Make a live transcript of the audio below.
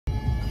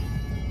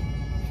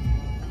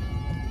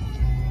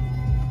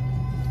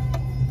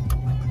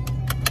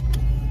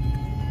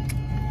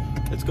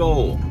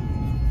go.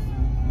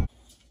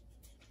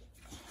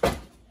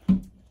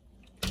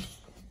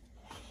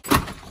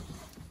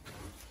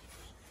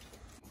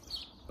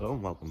 Hello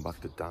and welcome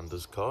back to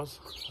Dandoescars.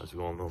 As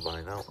you all know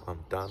by now, I'm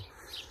Dan,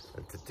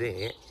 and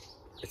today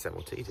it's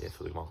MOT day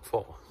for the Mark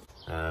IV.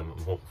 I'm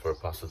hoping for a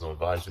pass with no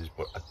advisories,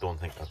 but I don't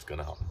think that's going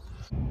to happen.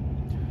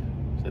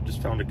 So I've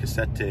just found a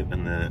cassette tape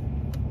in the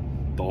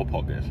door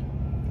pocket.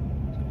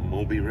 It's got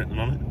Moby written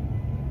on it.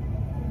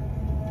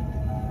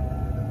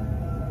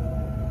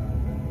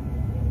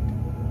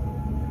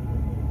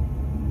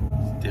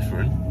 It's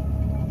different.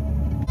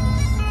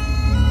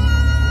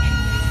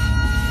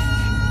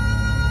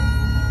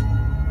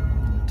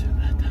 Turn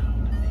that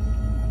down, I think.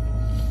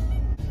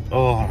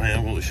 Oh, I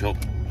am able to shop.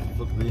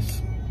 Look at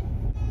this.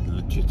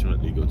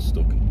 Legitimately got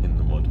stuck in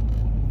the mud.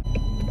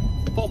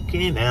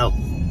 Fucking hell.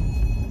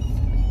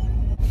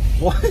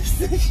 What is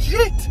this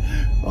shit?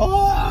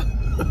 Oh!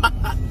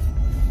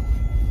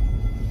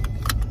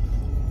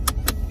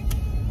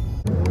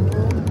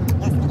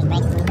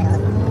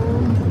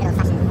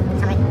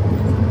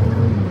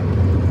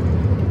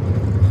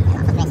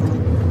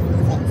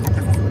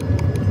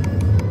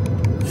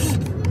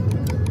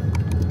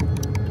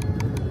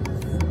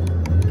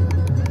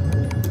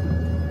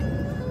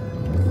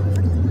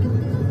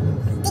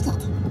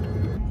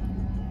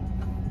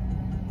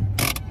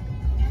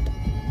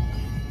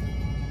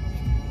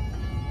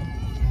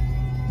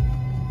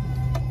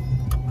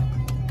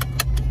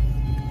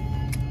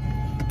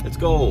 Let's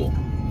go.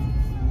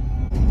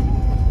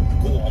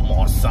 Come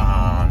on,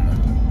 son.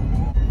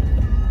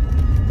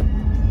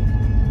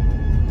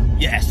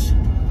 Yes.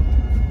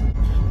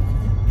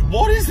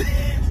 What is this?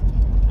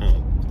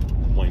 Oh,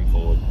 wind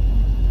forward.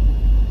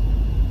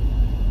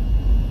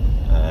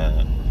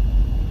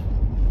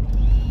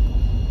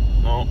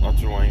 No,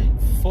 that's rewind.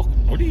 Fuck.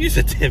 What do you use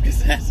a tape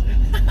cassette?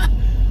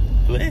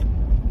 Play.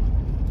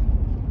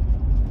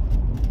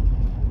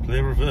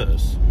 Play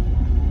reverse.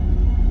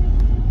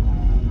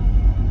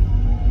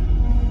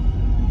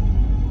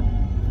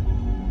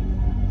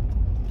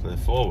 Play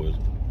forward.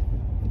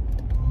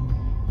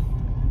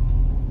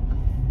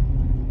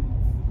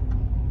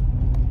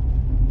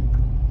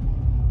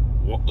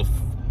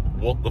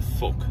 What the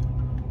fuck?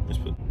 Let's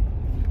put.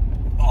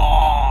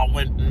 Oh,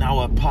 went an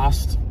hour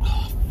past.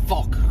 Oh,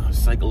 fuck! I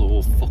cycle the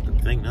whole fucking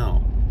thing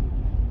now.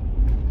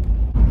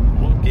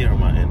 What gear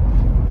am I in?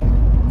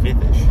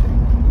 Fifth-ish.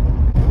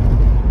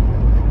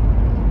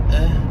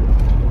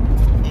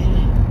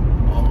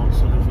 Oh,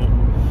 sunroof.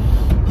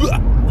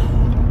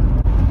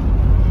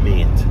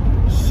 Mate,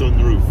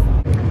 sunroof.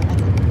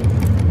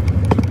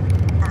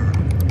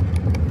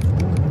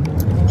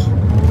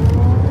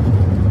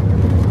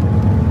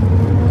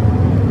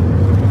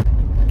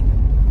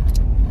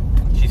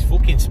 She's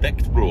fucking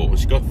spec'd, bro.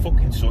 She's got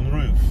fucking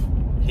sunroof.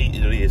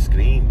 Heated rear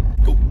screen.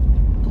 Go,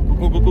 go,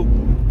 go, go, go,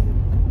 go.